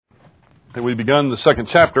And we begun the second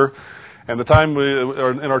chapter, and in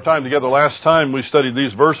our time together last time we studied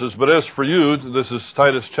these verses. But as for you, this is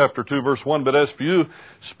Titus chapter 2, verse 1, but as for you,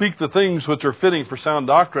 speak the things which are fitting for sound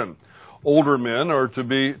doctrine. Older men are to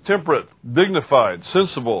be temperate, dignified,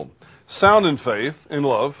 sensible, sound in faith, in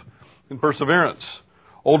love, in perseverance.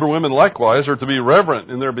 Older women likewise are to be reverent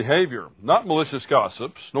in their behavior, not malicious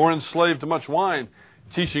gossips, nor enslaved to much wine,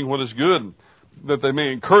 teaching what is good, that they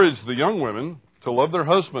may encourage the young women to love their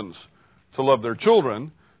husbands, to love their children,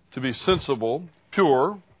 to be sensible,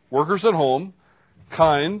 pure, workers at home,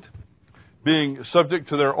 kind, being subject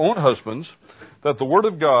to their own husbands, that the word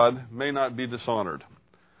of God may not be dishonored.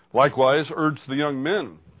 Likewise, urge the young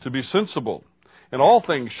men to be sensible. In all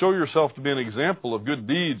things, show yourself to be an example of good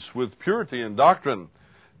deeds with purity and doctrine,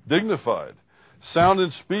 dignified, sound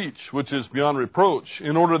in speech, which is beyond reproach,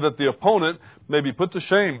 in order that the opponent may be put to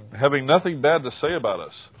shame, having nothing bad to say about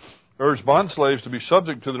us. Urge bondslaves to be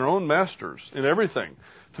subject to their own masters in everything,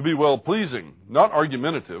 to be well-pleasing, not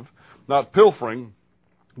argumentative, not pilfering,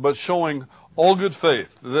 but showing all good faith,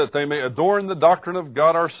 that they may adorn the doctrine of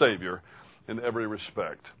God our Savior in every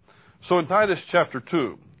respect. So in Titus chapter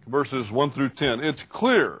 2, verses 1 through 10, it's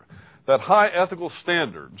clear that high ethical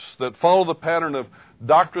standards that follow the pattern of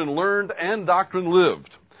doctrine learned and doctrine lived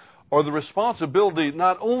are the responsibility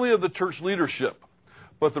not only of the church leadership,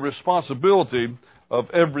 but the responsibility of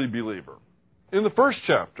every believer. In the first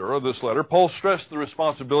chapter of this letter, Paul stressed the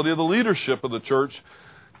responsibility of the leadership of the church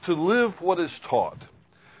to live what is taught.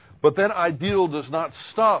 But that ideal does not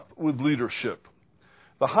stop with leadership.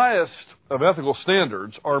 The highest of ethical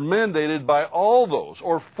standards are mandated by all those,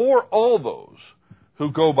 or for all those,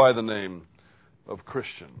 who go by the name of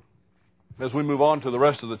Christian. As we move on to the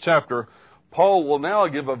rest of the chapter, Paul will now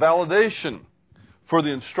give a validation for the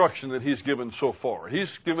instruction that he's given so far. He's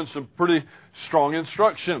given some pretty strong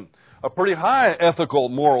instruction. A pretty high ethical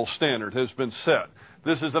moral standard has been set.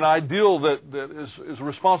 This is an ideal that is a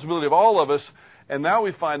responsibility of all of us, and now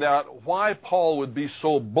we find out why Paul would be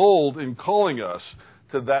so bold in calling us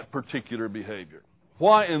to that particular behavior.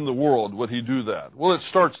 Why in the world would he do that? Well, it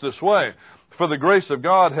starts this way. For the grace of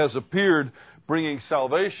God has appeared, bringing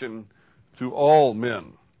salvation to all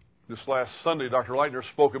men. This last Sunday, Dr. Leitner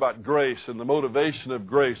spoke about grace and the motivation of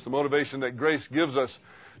grace, the motivation that grace gives us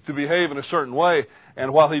to behave in a certain way.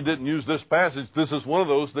 And while he didn't use this passage, this is one of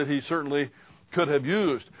those that he certainly could have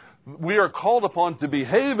used. We are called upon to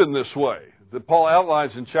behave in this way that Paul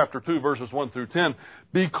outlines in chapter 2, verses 1 through 10,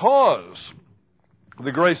 because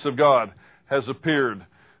the grace of God has appeared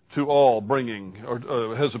to all, bringing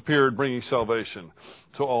salvation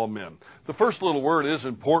to all men. The first little word is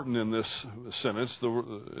important in this sentence,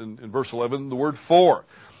 in verse 11, the word for.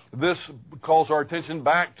 This calls our attention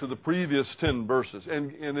back to the previous 10 verses,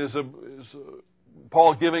 and is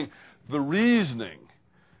Paul giving the reasoning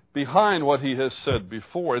behind what he has said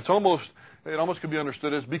before. It almost could be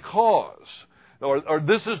understood as because, or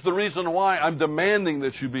this is the reason why I'm demanding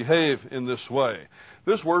that you behave in this way.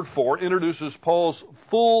 This word for introduces Paul's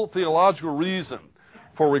full theological reason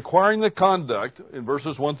for requiring the conduct in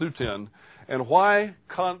verses 1 through 10, and why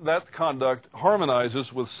that conduct harmonizes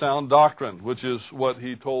with sound doctrine, which is what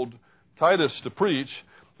he told Titus to preach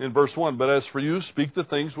in verse 1. But as for you, speak the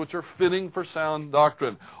things which are fitting for sound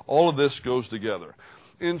doctrine. All of this goes together.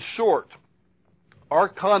 In short, our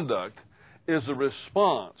conduct is a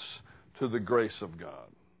response to the grace of God.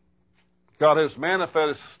 God has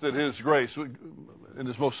manifested His grace, in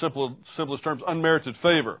His most simplest terms, unmerited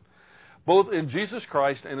favor, both in Jesus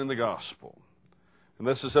Christ and in the gospel. And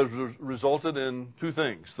this has resulted in two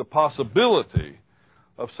things: the possibility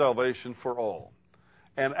of salvation for all,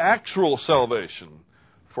 and actual salvation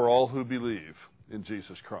for all who believe in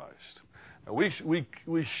Jesus Christ. Now,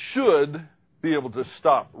 we should be able to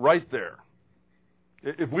stop right there.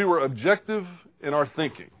 If we were objective in our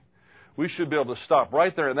thinking, we should be able to stop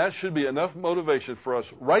right there, and that should be enough motivation for us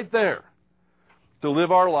right there to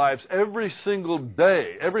live our lives every single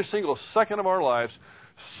day, every single second of our lives,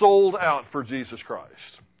 sold out for Jesus Christ,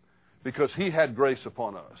 because He had grace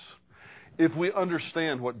upon us. If we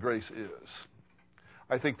understand what grace is,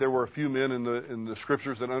 I think there were a few men in the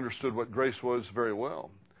Scriptures that understood what grace was very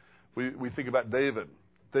well. We think about David.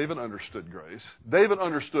 David understood grace. David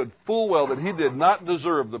understood full well that he did not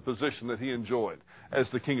deserve the position that he enjoyed as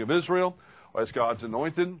the king of Israel, or as God's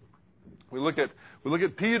anointed. We look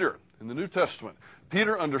at Peter in the New Testament.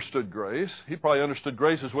 Peter understood grace. He probably understood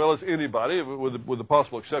grace as well as anybody, with the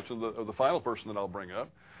possible exception of the final person that I'll bring up.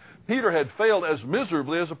 Peter had failed as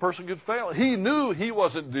miserably as a person could fail. He knew he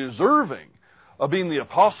wasn't deserving of being the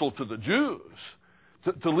apostle to the Jews,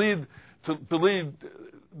 to lead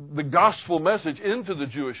the gospel message into the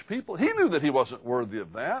Jewish people. He knew that he wasn't worthy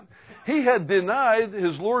of that. He had denied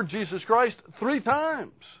his Lord Jesus Christ 3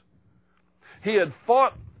 times. He had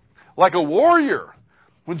fought like a warrior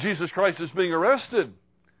when Jesus Christ is being arrested.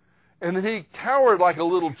 And then he cowered like a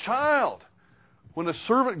little child when a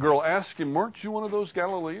servant girl asked him, "Weren't you one of those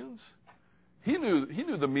Galileans?" He knew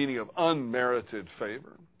the meaning of unmerited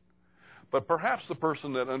favor. But perhaps the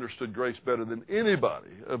person that understood grace better than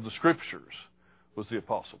anybody of the Scriptures was the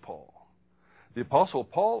Apostle Paul. The Apostle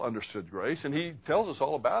Paul understood grace, and he tells us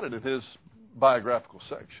all about it in his biographical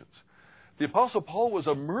sections. The Apostle Paul was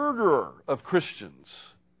a murderer of Christians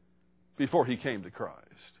before he came to Christ.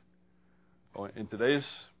 In today's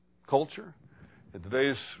culture, in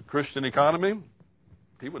today's Christian economy,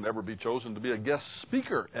 he would never be chosen to be a guest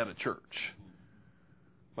speaker at a church,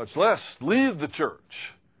 much less leave the church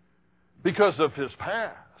because of his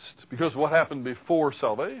past, because of what happened before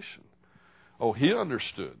salvation. Oh, he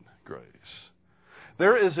understood grace.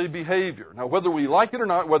 There is a behavior. Now, whether we like it or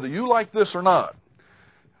not, whether you like this or not,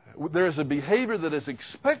 there is a behavior that is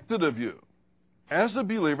expected of you as a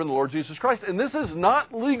believer in the Lord Jesus Christ. And this is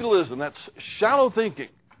not legalism. That's shallow thinking.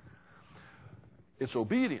 It's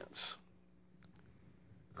obedience.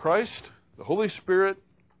 Christ, the Holy Spirit,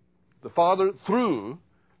 the Father, through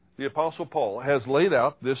the Apostle Paul, has laid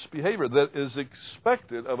out this behavior that is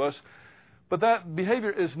expected of us. But that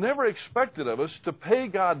behavior is never expected of us to pay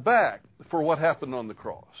God back for what happened on the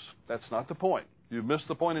cross. That's not the point. You've missed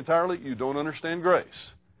the point entirely. You don't understand grace,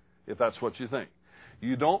 if that's what you think.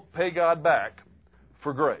 You don't pay God back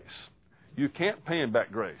for grace. You can't pay Him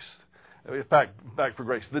back grace. Back for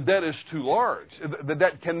grace. The debt is too large. The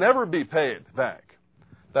debt can never be paid back.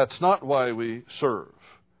 That's not why we serve.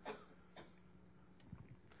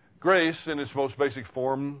 Grace, in its most basic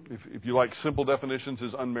form, if you like simple definitions,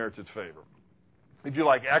 is unmerited favor. If you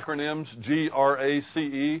like acronyms,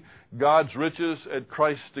 GRACE, God's riches at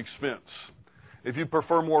Christ's expense. If you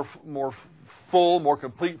prefer more full, more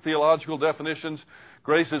complete theological definitions,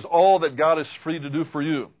 grace is all that God is free to do for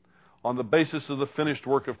you on the basis of the finished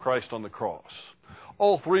work of Christ on the cross.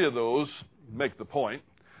 All 3 of those make the point.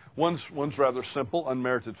 One's rather simple,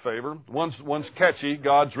 unmerited favor. One's catchy,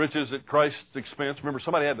 God's riches at Christ's expense. Remember,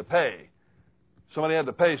 somebody had to pay. Somebody had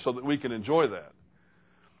to pay so that we can enjoy that.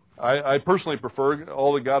 I personally prefer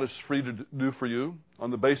all that God is free to do for you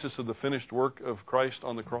on the basis of the finished work of Christ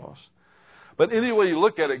on the cross. But any way you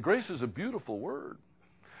look at it, grace is a beautiful word.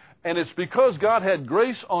 And it's because God had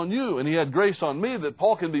grace on you and He had grace on me that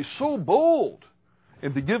Paul can be so bold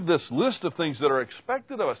and to give this list of things that are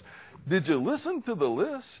expected of us. Did you listen to the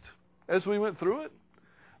list as we went through it?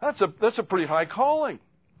 That's a pretty high calling.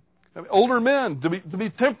 I mean, older men, to be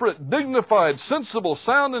temperate, dignified, sensible,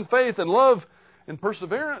 sound in faith and love and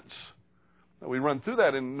perseverance. Now, we run through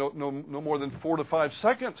that in no more than 4 to 5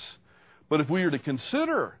 seconds. But if we are to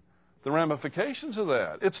consider the ramifications of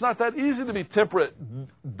that, it's not that easy to be temperate,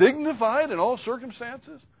 dignified in all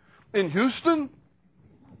circumstances. In Houston,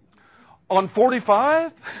 on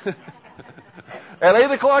 45, at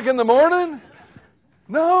 8 o'clock in the morning?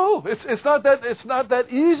 No, it's not that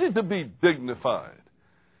easy to be dignified.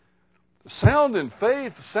 Sound in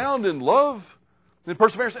faith, sound in love, and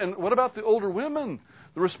perseverance. And what about the older women?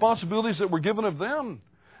 The responsibilities that were given of them.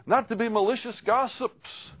 Not to be malicious gossips.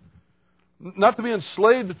 Not to be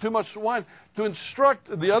enslaved to too much wine. To instruct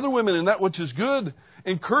the other women in that which is good.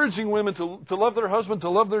 Encouraging women to love their husband, to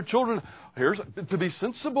love their children. To be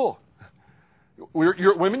sensible.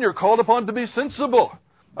 Women, you're called upon to be sensible.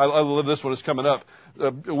 I love this one. It's coming up.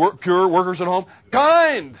 Pure workers at home.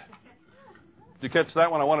 Kind. Did you catch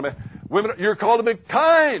that one? Women, you're called to be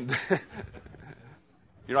kind.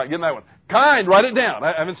 You're not getting that one. Kind. Write it down.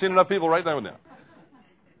 I haven't seen enough people write that one down.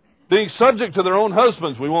 Being subject to their own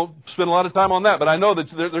husbands. We won't spend a lot of time on that, but I know that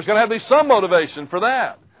there's going to have to be some motivation for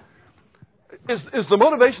that. Is the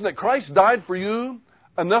motivation that Christ died for you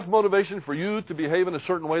enough motivation for you to behave in a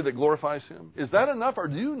certain way that glorifies Him? Is that enough, or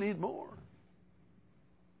do you need more?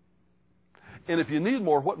 And if you need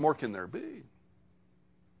more, what more can there be?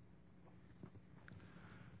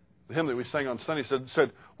 The hymn that we sang on Sunday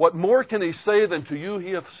said, "What more can He say than to you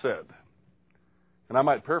He hath said?" And I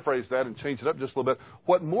might paraphrase that and change it up just a little bit.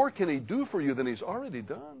 What more can He do for you than He's already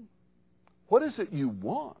done? What is it you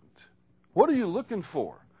want? What are you looking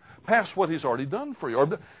for past what He's already done for you?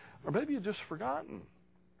 Or maybe you've just forgotten.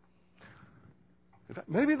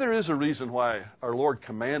 Maybe there is a reason why our Lord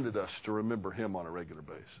commanded us to remember Him on a regular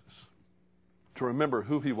basis. To remember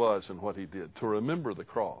who He was and what He did. To remember the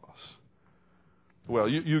cross. Well,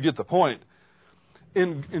 you get the point.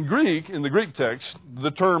 In Greek, in the Greek text,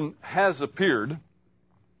 the term has appeared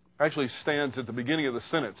actually stands at the beginning of the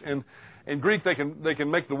sentence. In Greek, they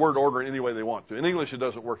can make the word order any way they want to. In English, it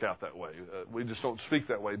doesn't work out that way. We just don't speak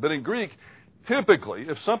that way. But in Greek, typically,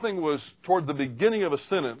 if something was toward the beginning of a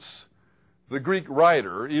sentence, the Greek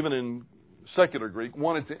writer, even in secular Greek,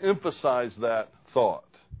 wanted to emphasize that thought.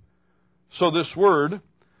 So this word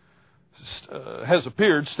has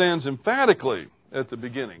appeared stands emphatically at the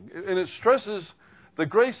beginning. And it stresses the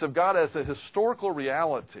grace of God as a historical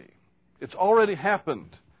reality. It's already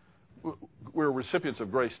happened. We're recipients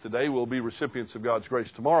of grace today. We'll be recipients of God's grace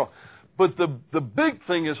tomorrow. But the big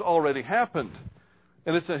thing has already happened.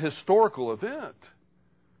 And it's a historical event.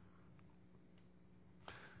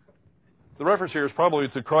 The reference here is probably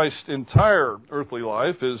to Christ's entire earthly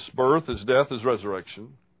life, His birth, His death, His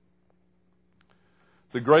resurrection.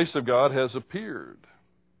 The grace of God has appeared,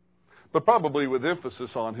 but probably with emphasis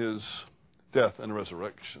on His death and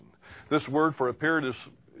resurrection. This word for appeared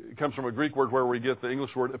comes from a Greek word where we get the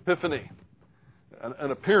English word epiphany, an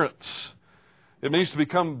appearance. It means to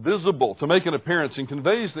become visible, to make an appearance, and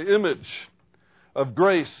conveys the image of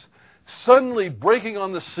grace suddenly breaking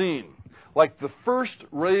on the scene, like the first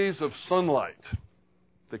rays of sunlight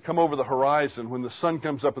that come over the horizon when the sun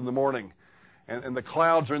comes up in the morning and the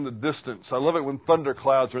clouds are in the distance. I love it when thunder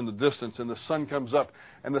clouds are in the distance and the sun comes up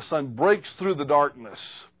and the sun breaks through the darkness,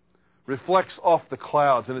 reflects off the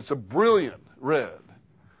clouds, and it's a brilliant red.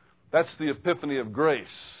 That's the epiphany of grace.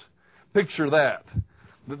 Picture that.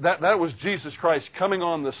 That was Jesus Christ coming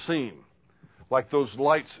on the scene, like those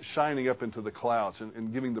lights shining up into the clouds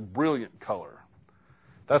and giving the brilliant color.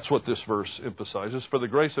 That's what this verse emphasizes. For the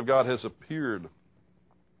grace of God has appeared.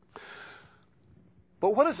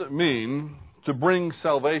 But what does it mean to bring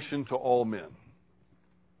salvation to all men?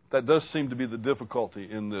 That does seem to be the difficulty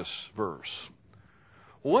in this verse.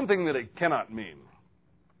 Well, one thing that it cannot mean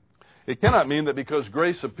that because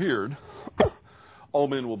grace appeared, all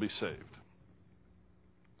men will be saved.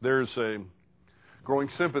 There's a growing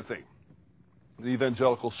sympathy in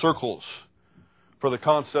evangelical circles for the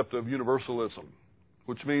concept of universalism,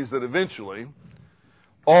 which means that eventually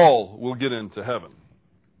all will get into heaven.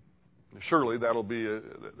 Surely that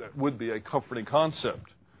would be a comforting concept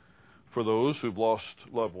for those who've lost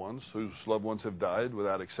loved ones, whose loved ones have died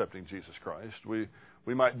without accepting Jesus Christ.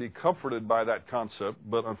 We might be comforted by that concept,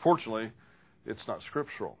 but unfortunately, it's not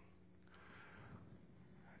scriptural.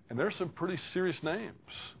 And there's some pretty serious names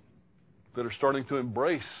that are starting to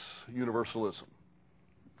embrace universalism.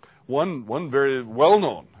 One very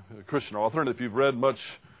well-known Christian author, and if you've read much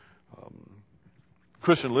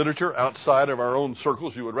Christian literature outside of our own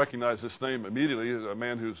circles, you would recognize this name immediately. A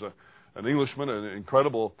man who's an Englishman, an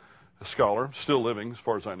incredible scholar, still living as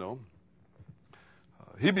far as I know.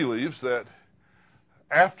 He believes that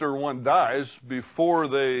after one dies, before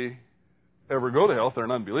they ever go to hell, if they're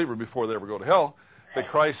an unbeliever, before they ever go to hell, that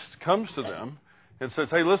Christ comes to them and says,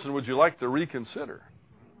 hey, listen, would you like to reconsider?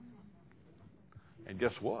 And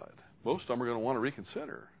guess what? Most of them are going to want to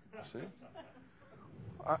reconsider. See?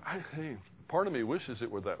 Hey, part of me wishes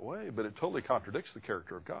it were that way, but it totally contradicts the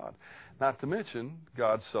character of God. Not to mention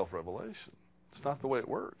God's self-revelation. It's not the way it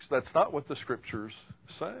works. That's not what the Scriptures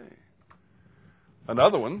say.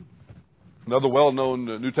 Another well-known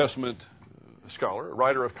New Testament scholar, a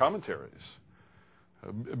writer of commentaries,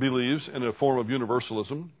 believes in a form of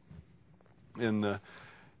universalism in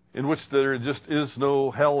which there just is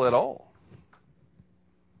no hell at all.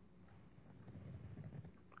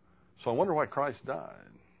 So I wonder why Christ died.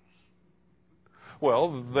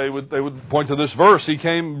 Well, they would point to this verse. He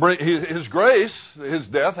came, His grace, His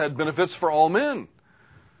death had benefits for all men.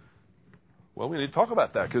 Well, we need to talk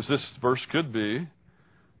about that because this verse could be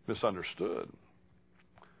misunderstood.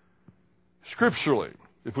 Scripturally,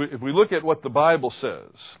 if we look at what the Bible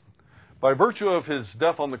says, by virtue of His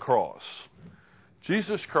death on the cross,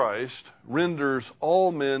 Jesus Christ renders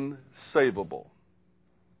all men savable.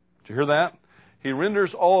 Did you hear that? He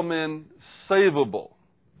renders all men savable.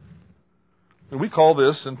 And we call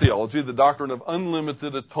this, in theology, the doctrine of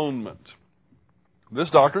unlimited atonement. This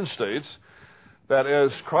doctrine states that as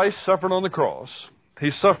Christ suffered on the cross,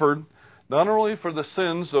 He suffered not only for the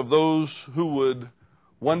sins of those who would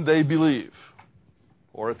one day believe,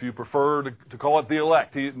 or if you prefer to call it the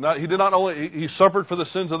elect. He suffered for the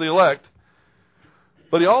sins of the elect,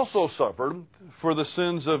 but He also suffered for the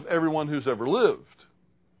sins of everyone who's ever lived.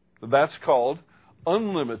 That's called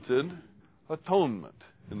unlimited atonement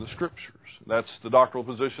in the Scriptures. That's the doctrinal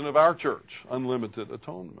position of our church, unlimited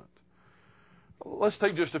atonement. Let's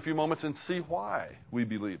take just a few moments and see why we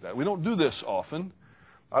believe that. We don't do this often.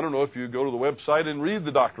 I don't know if you go to the website and read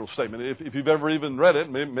the doctrinal statement. If you've ever even read it,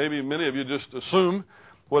 maybe many of you just assume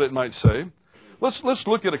what it might say. Let's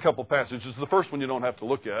look at a couple passages. The first one you don't have to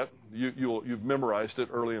look at. You've memorized it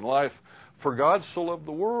early in life. For God so loved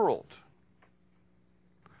the world.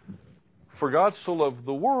 For God so loved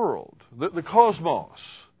the world, the cosmos,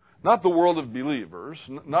 not the world of believers,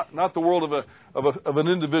 not the world of an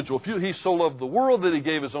individual few. He so loved the world that He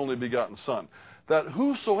gave His only begotten Son, that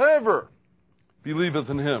whosoever believeth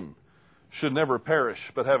in Him should never perish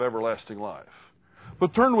but have everlasting life.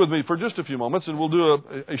 But turn with me for just a few moments, and we'll do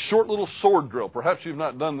a short little sword drill. Perhaps you've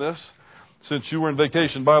not done this since you were in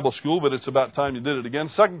vacation Bible school, but it's about time you did it again.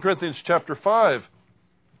 2 Corinthians chapter 5,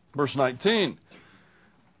 verse 19.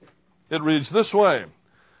 It reads this way,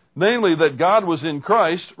 namely that God was in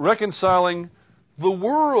Christ reconciling the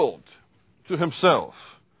world to Himself,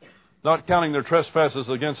 not counting their trespasses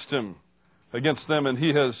against them, and He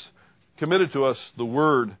has committed to us the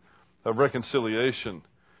word of reconciliation.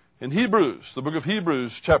 In Hebrews, the book of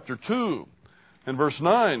Hebrews, chapter 2, and verse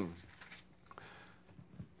 9,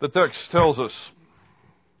 the text tells us,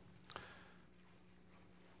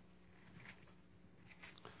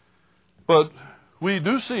 but we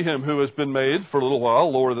do see Him who has been made for a little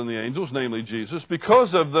while lower than the angels, namely Jesus, because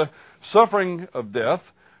of the suffering of death,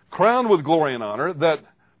 crowned with glory and honor, that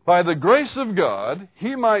by the grace of God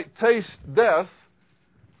He might taste death.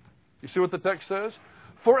 You see what the text says?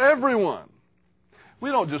 For everyone. We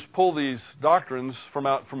don't just pull these doctrines from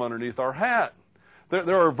out from underneath our hat.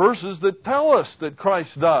 There are verses that tell us that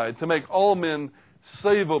Christ died to make all men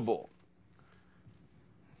savable.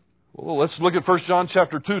 Well, let's look at 1 John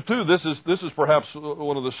chapter 2. This is perhaps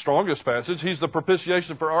one of the strongest passages. He's the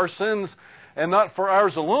propitiation for our sins, and not for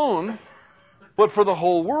ours alone, but for the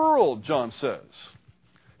whole world, John says.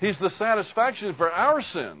 He's the satisfaction for our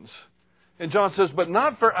sins. And John says, but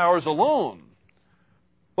not for ours alone,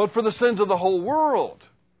 but for the sins of the whole world.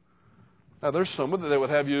 Now, there's someone that would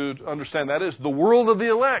have you understand that is the world of the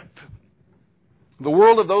elect, the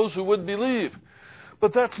world of those who would believe.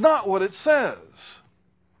 But that's not what it says.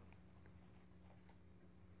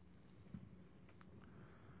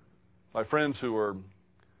 My friends who are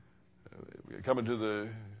coming to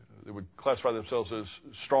they would classify themselves as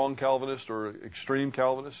strong Calvinist or extreme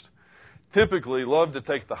Calvinist, typically love to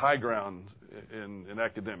take the high ground in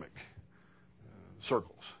academic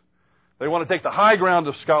circles. They want to take the high ground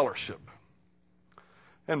of scholarship.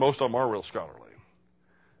 And most of them are real scholarly.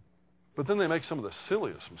 But then they make some of the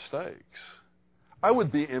silliest mistakes. I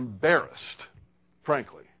would be embarrassed,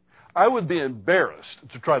 frankly. I would be embarrassed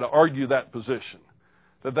to try to argue that position.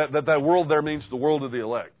 That world there means the world of the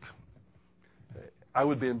elect. I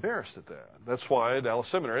would be embarrassed at that. That's why Dallas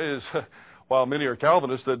Seminary is, while many are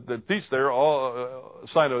Calvinists that teach there, all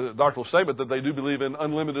sign a doctrinal statement that they do believe in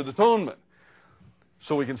unlimited atonement.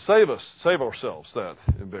 So we can save ourselves that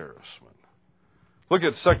embarrassment. Look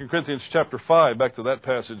at 2 Corinthians chapter 5, back to that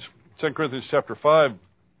passage. 2 Corinthians chapter 5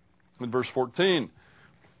 and verse 14.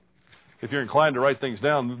 If you're inclined to write things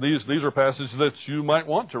down, these are passages that you might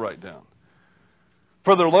want to write down.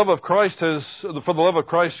 For the love of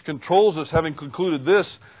Christ controls us, having concluded this,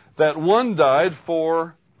 that one died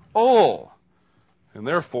for all, and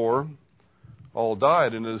therefore all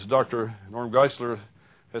died. And as Dr. Norm Geisler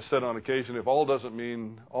has said on occasion, if all doesn't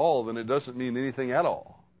mean all, then it doesn't mean anything at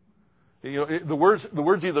all. You know, the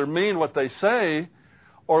words either mean what they say,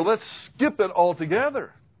 or let's skip it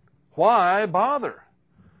altogether. Why bother?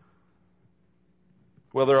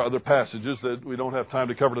 Well, there are other passages that we don't have time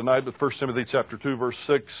to cover tonight, but 1 Timothy chapter 2, verse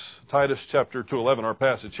 6, Titus chapter 2:11, our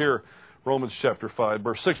passage here, Romans chapter 5,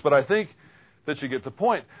 verse 6. But I think that you get the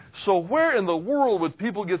point. So where in the world would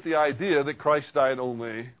people get the idea that Christ died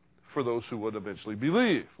only for those who would eventually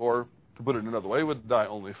believe? Or, to put it another way, would die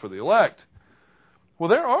only for the elect? Well,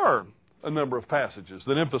 there are a number of passages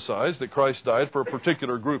that emphasize that Christ died for a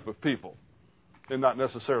particular group of people, and not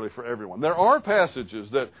necessarily for everyone. There are passages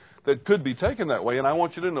that could be taken that way, and I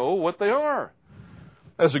want you to know what they are.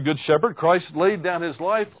 As a good shepherd, Christ laid down His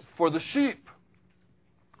life for the sheep.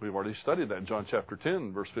 We've already studied that in John chapter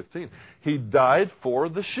 10, verse 15. He died for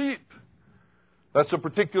the sheep. That's a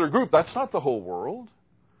particular group. That's not the whole world.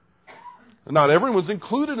 Not everyone's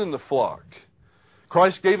included in the flock.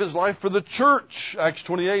 Christ gave His life for the church, Acts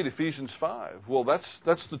 28, Ephesians 5. Well, that's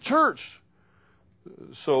the church.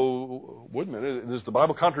 So, wait a minute, does the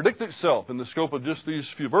Bible contradict itself in the scope of just these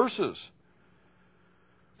few verses?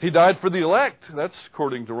 He died for the elect. That's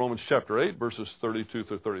according to Romans chapter 8, verses 32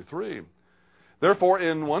 through 33. Therefore,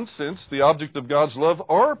 in one sense, the object of God's love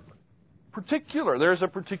are particular. There's a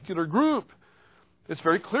particular group. It's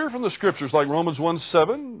very clear from the Scriptures, like Romans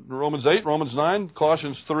 1:7, Romans 8, Romans 9,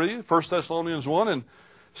 Colossians 3, 1 Thessalonians 1, and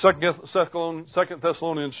 2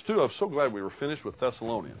 Thessalonians 2. I'm so glad we were finished with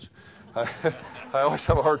Thessalonians. I always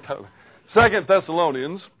have a hard time. 2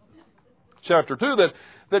 Thessalonians chapter 2,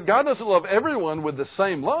 that God doesn't love everyone with the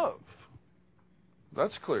same love.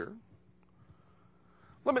 That's clear.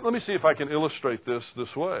 Let me see if I can illustrate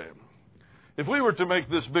this way. If we were to make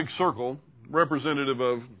this big circle representative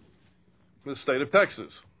of the state of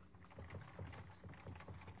Texas,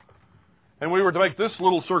 and we were to make this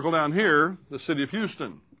little circle down here the city of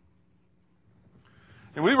Houston,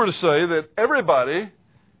 and we were to say that everybody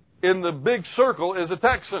in the big circle is a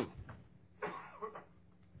Texan.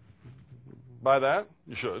 By that,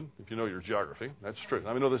 you should, if you know your geography. That's true.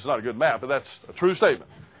 I know this is not a good map, but that's a true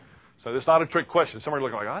statement. So it's not a trick question. Somebody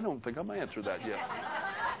looking like, I don't think I'm answered that yet.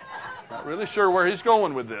 Not really sure where he's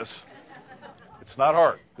going with this. It's not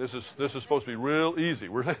hard. This is supposed to be real easy.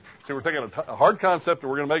 We're taking a hard concept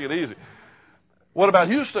and we're going to make it easy. What about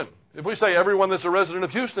Houston? If we say everyone that's a resident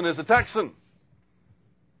of Houston is a Texan,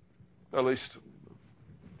 at least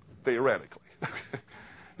theoretically.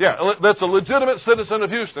 Yeah, that's a legitimate citizen of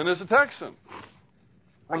Houston is a Texan.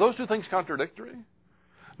 Are those two things contradictory?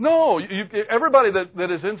 No. Everybody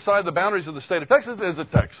that is inside the boundaries of the state of Texas is a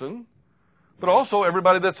Texan, but also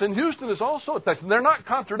everybody that's in Houston is also a Texan. They're not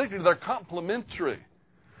contradictory. They're complementary.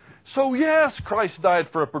 So yes, Christ died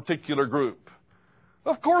for a particular group.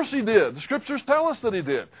 Of course he did. The Scriptures tell us that he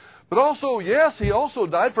did. But also, yes, he also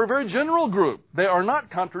died for a very general group. They are not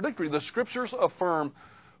contradictory. The Scriptures affirm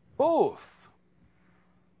both.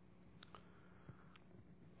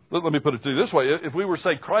 Let me put it to you this way. If we were to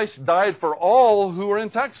say Christ died for all who are in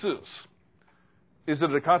Texas, is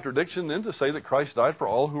it a contradiction then to say that Christ died for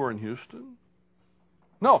all who are in Houston?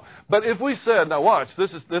 No. But if we said, now watch, this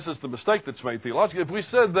is the mistake that's made theologically. If we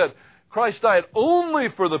said that Christ died only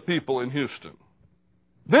for the people in Houston,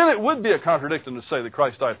 then it would be a contradiction to say that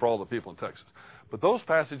Christ died for all the people in Texas. But those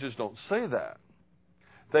passages don't say that.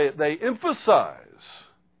 They emphasize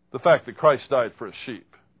the fact that Christ died for his sheep.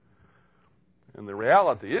 And the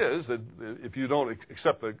reality is that if you don't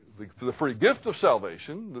accept the free gift of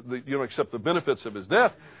salvation, you don't accept the benefits of his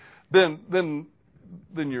death, then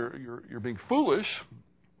you're being foolish,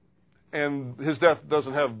 and his death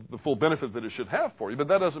doesn't have the full benefit that it should have for you. But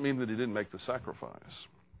that doesn't mean that he didn't make the sacrifice.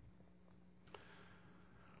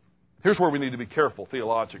 Here's where we need to be careful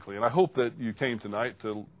theologically, and I hope that you came tonight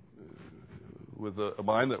with a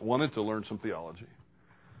mind that wanted to learn some theology.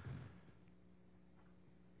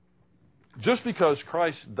 Just because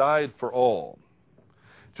Christ died for all,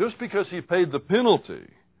 just because he paid the penalty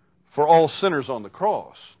for all sinners on the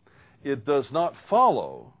cross, it does not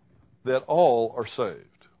follow that all are saved.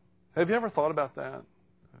 Have you ever thought about that?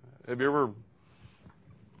 Have you ever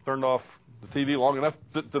turned off the TV long enough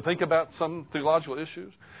to think about some theological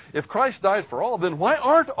issues? If Christ died for all, then why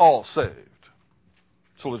aren't all saved?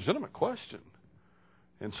 It's a legitimate question.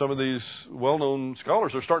 And some of these well-known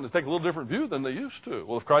scholars are starting to take a little different view than they used to.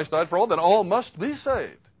 Well, if Christ died for all, then all must be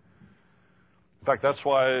saved. In fact, that's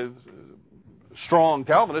why strong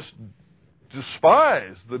Calvinists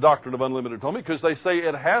despise the doctrine of unlimited atonement, because they say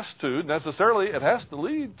it has to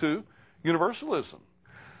lead to universalism.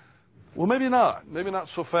 Well, maybe not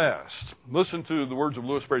so fast. Listen to the words of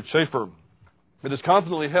Louis Berry Schaeffer. It is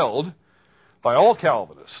confidently held by all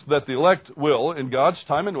Calvinists that the elect will, in God's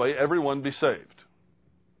time and way, everyone be saved.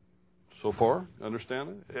 So far,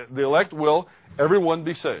 understand it? The elect will, everyone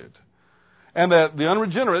be saved. And that the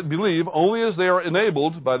unregenerate believe only as they are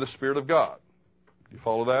enabled by the Spirit of God. You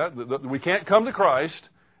follow that? We can't come to Christ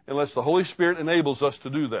unless the Holy Spirit enables us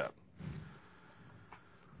to do that.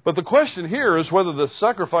 But the question here is whether the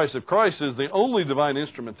sacrifice of Christ is the only divine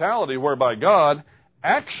instrumentality whereby God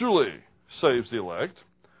actually saves the elect,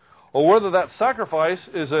 or whether that sacrifice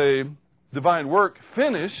is a divine work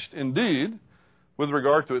finished, indeed, with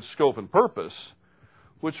regard to its scope and purpose,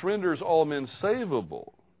 which renders all men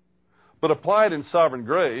savable, but applied in sovereign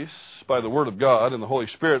grace by the Word of God and the Holy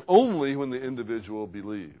Spirit only when the individual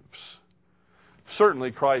believes.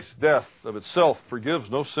 Certainly, Christ's death of itself forgives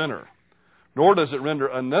no sinner, nor does it render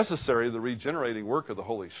unnecessary the regenerating work of the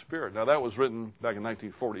Holy Spirit. Now, that was written back in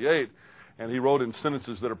 1948, and he wrote in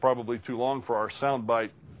sentences that are probably too long for our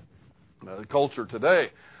soundbite culture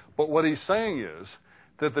today. But what he's saying is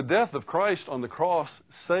that the death of Christ on the cross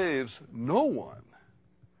saves no one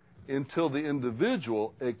until the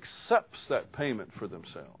individual accepts that payment for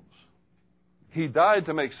themselves. He died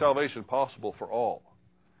to make salvation possible for all.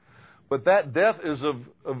 But that death is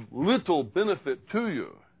of little benefit to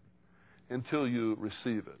you until you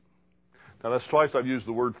receive it. Now, that's twice I've used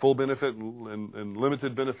the word full benefit and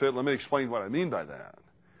limited benefit. Let me explain what I mean by that.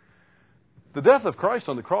 The death of Christ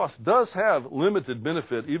on the cross does have limited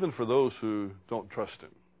benefit even for those who don't trust him.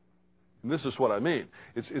 And this is what I mean.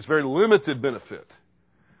 It's very limited benefit.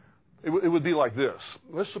 It would be like this.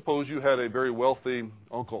 Let's suppose you had a very wealthy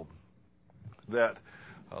uncle that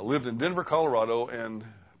lived in Denver, Colorado, and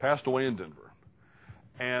passed away in Denver.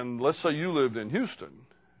 And let's say you lived in Houston,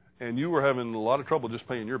 and you were having a lot of trouble just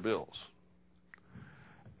paying your bills.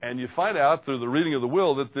 And you find out through the reading of the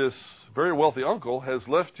will that this very wealthy uncle has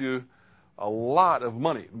left you a lot of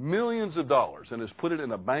money, millions of dollars, and has put it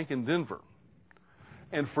in a bank in Denver.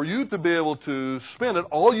 And for you to be able to spend it,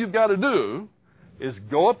 all you've got to do is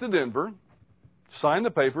go up to Denver, sign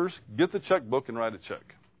the papers, get the checkbook, and write a check.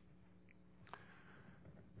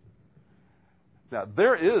 Now,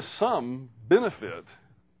 there is some benefit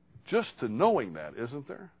just to knowing that, isn't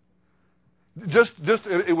there?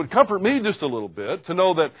 It would comfort me just a little bit to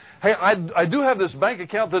know that, hey, I do have this bank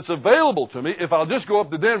account that's available to me if I'll just go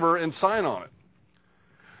up to Denver and sign on it.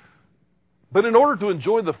 But in order to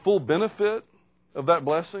enjoy the full benefit of that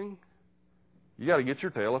blessing, you got to get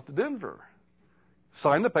your tail up to Denver.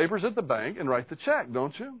 Sign the papers at the bank and write the check,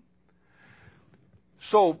 don't you?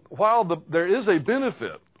 So while there is a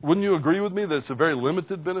benefit, wouldn't you agree with me that it's a very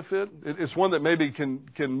limited benefit? It's one that maybe can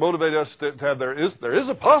motivate us to have, there is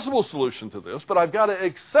a possible solution to this, but I've got to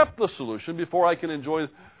accept the solution before I can enjoy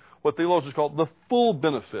what theologians call the full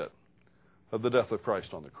benefit of the death of Christ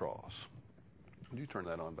on the cross. Would you turn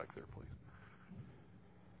that on back there, please?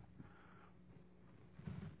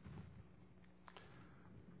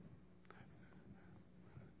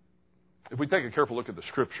 If we take a careful look at the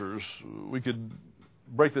Scriptures, we could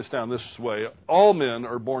break this down this way. All men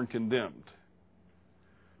are born condemned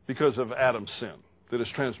because of Adam's sin that is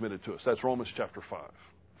transmitted to us. That's Romans chapter 5.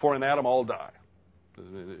 For in Adam all die.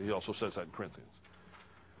 He also says that in Corinthians.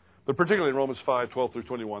 But particularly in Romans 5, 12 through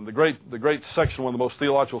 21, the great section, one of the most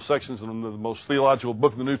theological sections in the most theological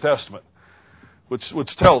book of the New Testament, which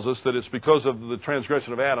tells us that it's because of the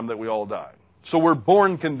transgression of Adam that we all die. So we're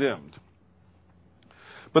born condemned.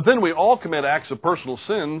 But then we all commit acts of personal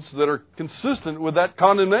sins that are consistent with that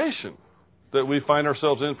condemnation that we find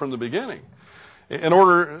ourselves in from the beginning, in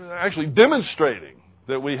order actually demonstrating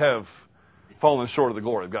that we have fallen short of the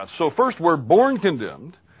glory of God. So first we're born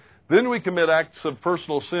condemned, then we commit acts of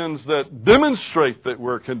personal sins that demonstrate that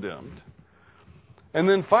we're condemned, and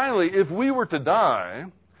then finally, if we were to die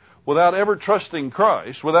without ever trusting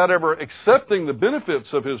Christ, without ever accepting the benefits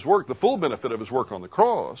of His work, the full benefit of His work on the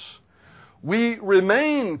cross, we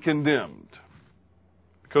remain condemned.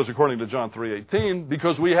 Because according to John 3:18,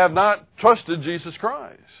 because we have not trusted Jesus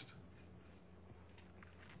Christ.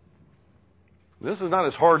 This is not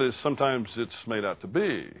as hard as sometimes it's made out to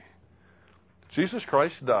be. Jesus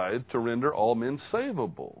Christ died to render all men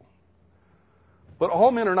savable. But all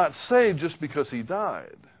men are not saved just because He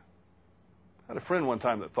died. I had a friend one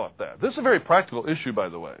time that thought that. This is a very practical issue, by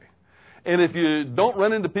the way. And if you don't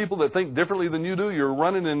run into people that think differently than you do, you're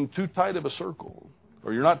running in too tight of a circle.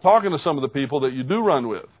 Or you're not talking to some of the people that you do run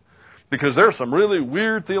with. Because there are some really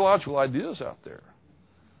weird theological ideas out there.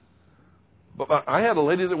 But I had a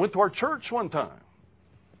lady that went to our church one time.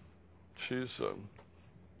 She hasn't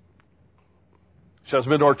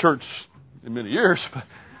been to our church in many years, but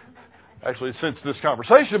actually since this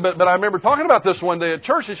conversation. But I remember talking about this one day at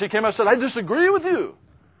church, and she came out and said, I disagree with you.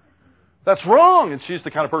 That's wrong. And she's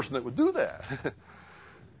the kind of person that would do that.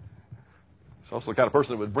 She's also the kind of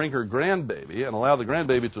person that would bring her grandbaby and allow the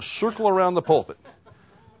grandbaby to circle around the pulpit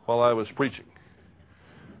while I was preaching.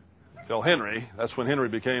 Tell Henry, that's when Henry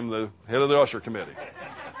became the head of the usher committee.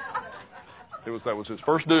 That was his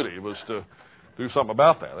first duty, was to do something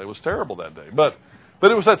about that. It was terrible that day. But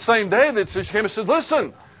it was that same day that she came and said,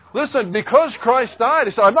 listen, because Christ died,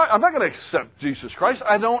 he said, I'm not going to accept Jesus Christ.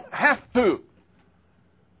 I don't have to.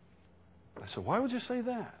 I said, why would you say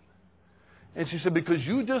that? And she said, because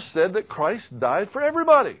you just said that Christ died for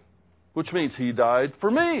everybody, which means He died for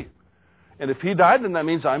me. And if He died, then that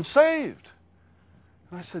means I'm saved.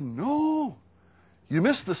 And I said, no, you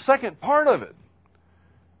missed the second part of it.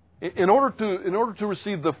 In order to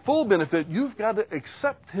receive the full benefit, you've got to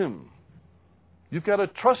accept Him. You've got to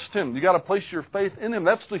trust Him. You've got to place your faith in Him.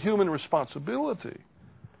 That's the human responsibility.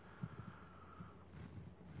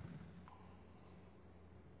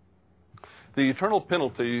 The eternal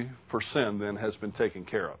penalty for sin, then, has been taken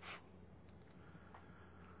care of.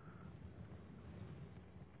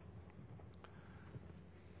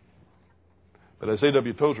 But as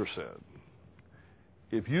A.W. Tozer said,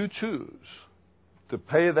 if you choose to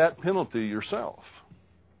pay that penalty yourself,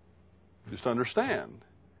 just understand,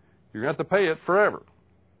 you're going to have to pay it forever.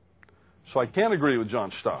 So I can't agree with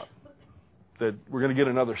John Stott that we're going to get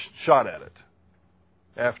another shot at it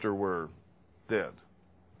after we're dead.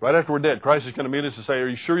 Right after we're dead, Christ is going to meet us and say, are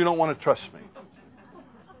you sure you don't want to trust me?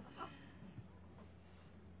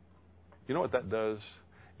 You know what that does?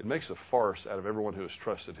 it makes a farce out of everyone who has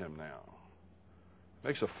trusted him now. It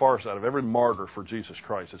makes a farce out of every martyr for Jesus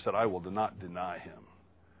Christ that said, I will not deny him.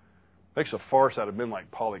 It makes a farce out of men like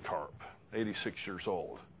Polycarp, 86 years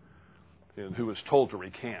old, and who was told to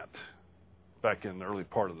recant back in the early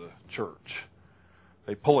part of the church.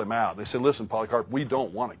 They pull him out. They said, listen, Polycarp, we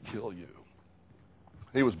don't want to kill you.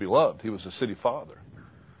 He was beloved. He was a city father.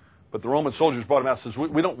 But the Roman soldiers brought him out and says,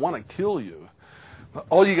 we don't want to kill you.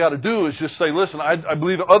 All you got to do is just say, listen, I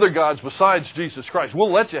believe in other gods besides Jesus Christ.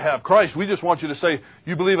 We'll let you have Christ. We just want you to say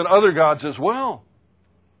you believe in other gods as well.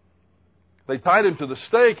 They tied him to the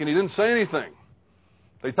stake and he didn't say anything.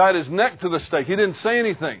 They tied his neck to the stake. He didn't say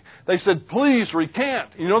anything. They said, please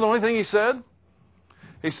recant. You know the only thing he said?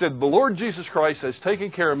 He said, the Lord Jesus Christ has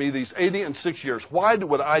taken care of me these 86 years. Why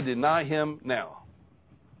would I deny him now?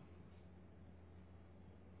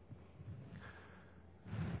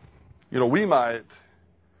 You know, we might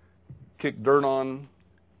kick dirt on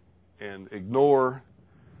and ignore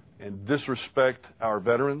and disrespect our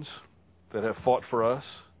veterans that have fought for us,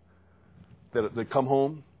 that come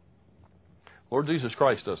home. Lord Jesus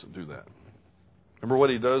Christ doesn't do that. Remember what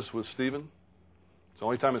he does with Stephen? It's the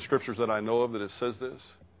only time in Scriptures that I know of that it says this.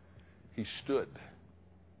 He stood.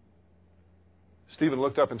 Stephen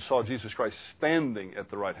looked up and saw Jesus Christ standing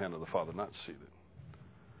at the right hand of the Father, not seated.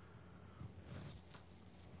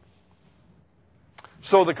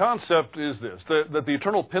 So the concept is this, that the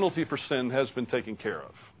eternal penalty for sin has been taken care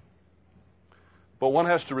of. But one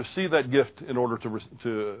has to receive that gift in order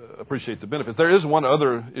to appreciate the benefits. There is one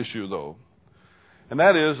other issue, though. And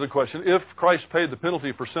that is the question, if Christ paid the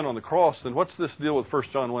penalty for sin on the cross, then what's this deal with 1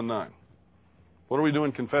 John 1:9? What are we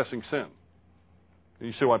doing confessing sin? And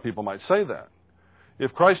you see why people might say that.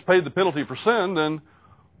 If Christ paid the penalty for sin, then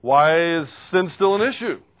why is sin still an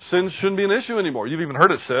issue? Sin shouldn't be an issue anymore. You've even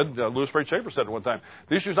heard it said, Louis Sperry Chafer said it one time,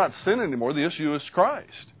 the issue is not sin anymore, the issue is Christ.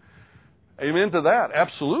 Amen to that,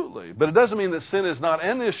 absolutely. But it doesn't mean that sin is not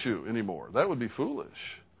an issue anymore. That would be foolish.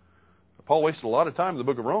 Paul wasted a lot of time in the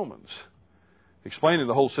book of Romans explaining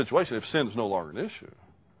the whole situation if sin is no longer an issue.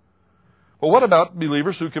 Well, what about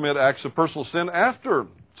believers who commit acts of personal sin after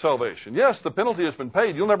salvation? Yes, the penalty has been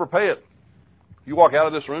paid. You'll never pay it. You walk out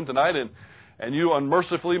of this room tonight and you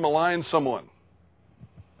unmercifully malign someone.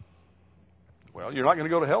 Well, you're not going to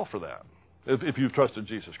go to hell for that if you've trusted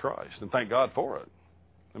Jesus Christ, and thank God for it.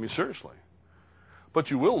 I mean, seriously. But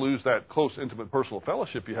you will lose that close, intimate, personal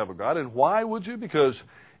fellowship you have with God. And why would you? Because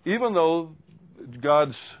even though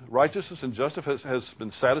God's righteousness and justice has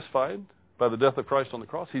been satisfied by the death of Christ on the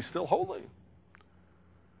cross, He's still holy.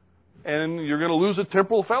 And you're going to lose a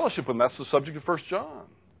temporal fellowship, and that's the subject of 1 John.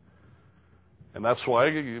 And that's why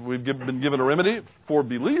we've been given a remedy for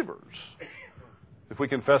believers. If we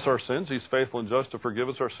confess our sins, He's faithful and just to forgive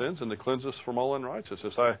us our sins and to cleanse us from all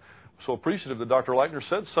unrighteousness. I'm so appreciative that Dr. Leitner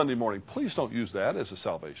said Sunday morning, please don't use that as a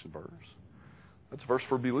salvation verse. That's a verse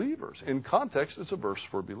for believers. In context, it's a verse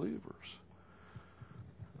for believers.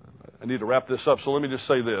 I need to wrap this up, so let me just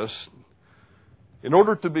say this. In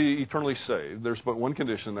order to be eternally saved, there's but one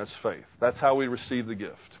condition, that's faith. That's how we receive the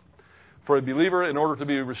gift. For a believer, in order to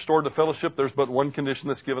be restored to fellowship, there's but one condition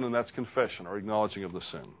that's given, and that's confession, or acknowledging of the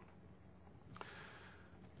sin.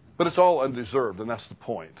 But it's all undeserved, and that's the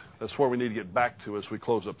point. That's where we need to get back to as we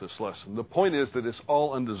close up this lesson. The point is that it's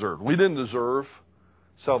all undeserved. We didn't deserve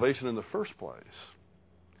salvation in the first place.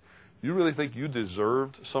 You really think you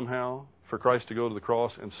deserved somehow for Christ to go to the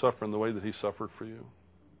cross and suffer in the way that He suffered for you?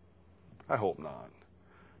 I hope not.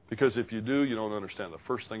 Because if you do, you don't understand the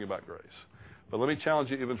first thing about grace. But let me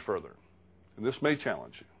challenge you even further. And this may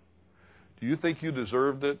challenge you. Do you think you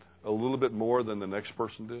deserved it a little bit more than the next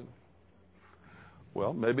person did?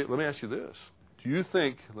 Well, maybe, let me ask you this. Do you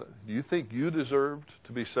think you deserved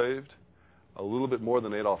to be saved a little bit more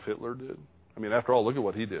than Adolf Hitler did? I mean, after all, look at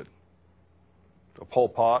what he did. Pol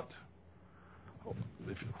Pot.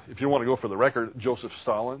 If you want to go for the record, Joseph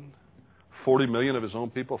Stalin. 40 million of his own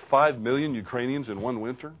people. 5 million Ukrainians in one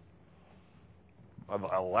winter.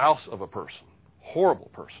 A louse of a person. Horrible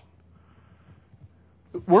person.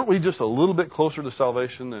 Weren't we just a little bit closer to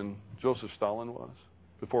salvation than Joseph Stalin was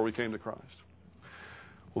before we came to Christ?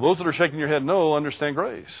 Well, those that are shaking your head no understand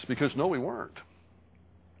grace, because no, we weren't.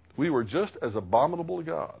 We were just as abominable to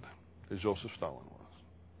God as Joseph Stalin was.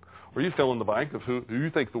 Or you fill in the blank of who you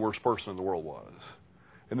think the worst person in the world was,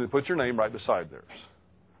 and then put your name right beside theirs.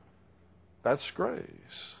 That's grace.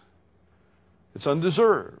 It's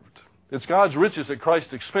undeserved. It's God's riches at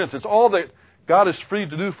Christ's expense. It's all that God is free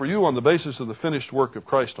to do for you on the basis of the finished work of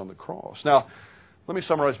Christ on the cross. Now, let me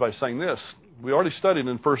summarize by saying this. We already studied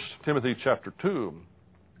in 1 Timothy chapter 2.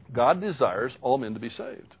 God desires all men to be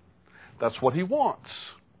saved. That's what He wants.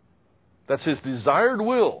 That's His desired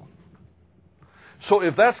will. So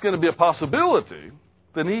if that's going to be a possibility,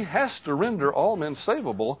 then He has to render all men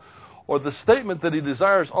savable, or the statement that He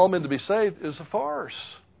desires all men to be saved is a farce.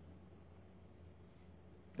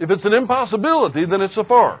 If it's an impossibility, then it's a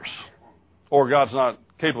farce. Or God's not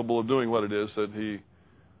capable of doing what it is that He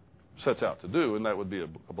sets out to do, and that would be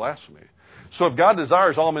a blasphemy. So if God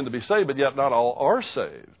desires all men to be saved, but yet not all are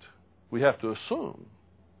saved, we have to assume,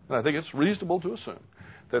 and I think it's reasonable to assume,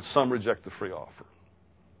 that some reject the free offer.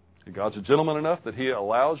 And God's a gentleman enough that He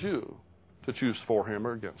allows you to choose for Him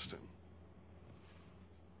or against Him.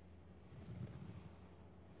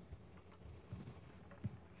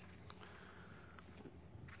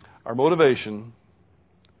 Our motivation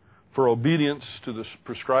for obedience to this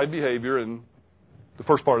prescribed behavior in the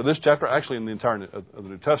first part of this chapter, actually in the entire of the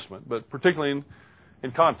New Testament, but particularly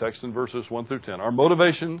in context in verses 1 through 10. Our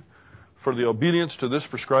motivation for the obedience to this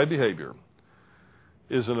prescribed behavior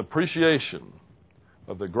is an appreciation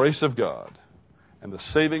of the grace of God and the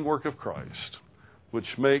saving work of Christ, which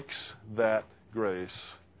makes that grace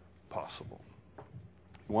possible.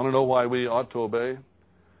 You want to know why we ought to obey?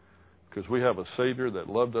 Because we have a Savior that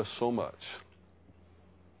loved us so much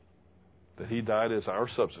that He died as our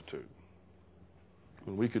substitute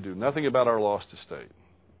when we could do nothing about our lost estate.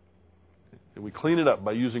 And we clean it up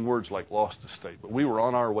by using words like lost estate, but we were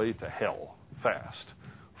on our way to hell fast,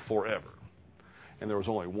 forever. And there was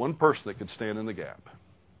only one person that could stand in the gap.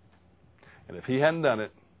 And if He hadn't done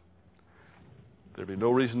it, there'd be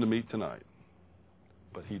no reason to meet tonight.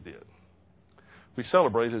 But He did. We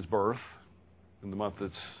celebrate His birth in the month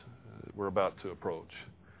that's we're about to approach.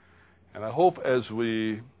 And I hope as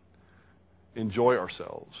we enjoy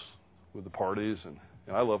ourselves with the parties, and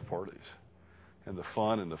I love parties, and the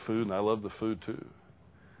fun and the food, and I love the food too.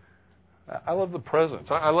 I love the presents.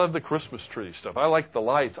 I love the Christmas tree stuff. I like the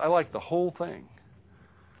lights. I like the whole thing.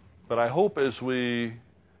 But I hope as we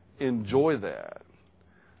enjoy that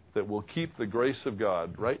we'll keep the grace of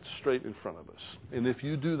God right straight in front of us. And if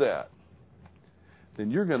you do that,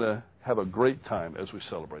 then you're going to have a great time as we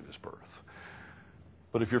celebrate His birth.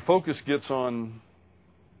 But if your focus gets on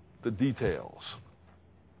the details,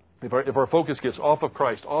 if our focus gets off of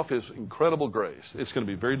Christ, off His incredible grace, it's going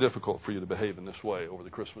to be very difficult for you to behave in this way over the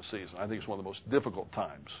Christmas season. I think it's one of the most difficult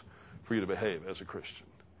times for you to behave as a Christian.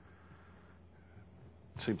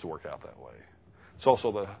 It seems to work out that way. It's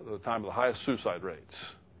also the time of the highest suicide rates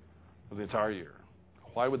of the entire year.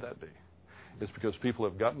 Why would that be? It's because people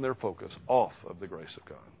have gotten their focus off of the grace of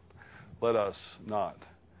God. Let us not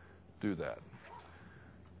do that.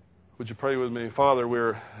 Would you pray with me? Father,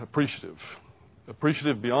 we're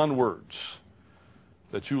appreciative beyond words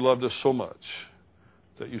that You loved us so much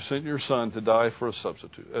that You sent Your Son to die for as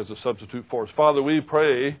a substitute for us. Father, we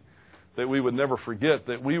pray that we would never forget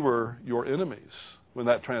that we were Your enemies when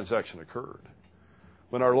that transaction occurred.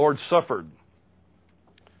 When our Lord suffered,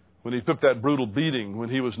 when He took that brutal beating, when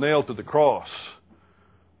He was nailed to the cross,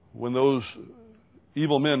 when those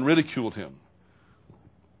evil men ridiculed Him,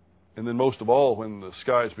 and then most of all, when the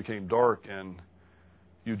skies became dark and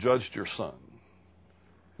You judged Your Son.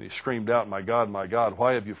 And He screamed out, my God,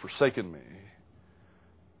 why have You forsaken me?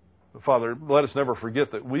 But Father, let us never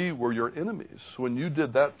forget that we were Your enemies when You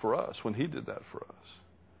did that for us, when He did that for us.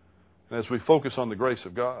 And as we focus on the grace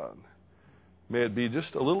of God, may it be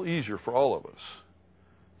just a little easier for all of us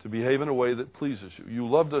to behave in a way that pleases You. You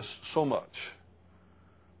loved us so much.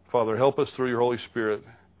 Father, help us through Your Holy Spirit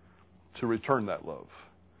to return that love.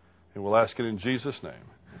 And we'll ask it in Jesus' name.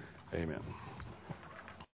 Amen.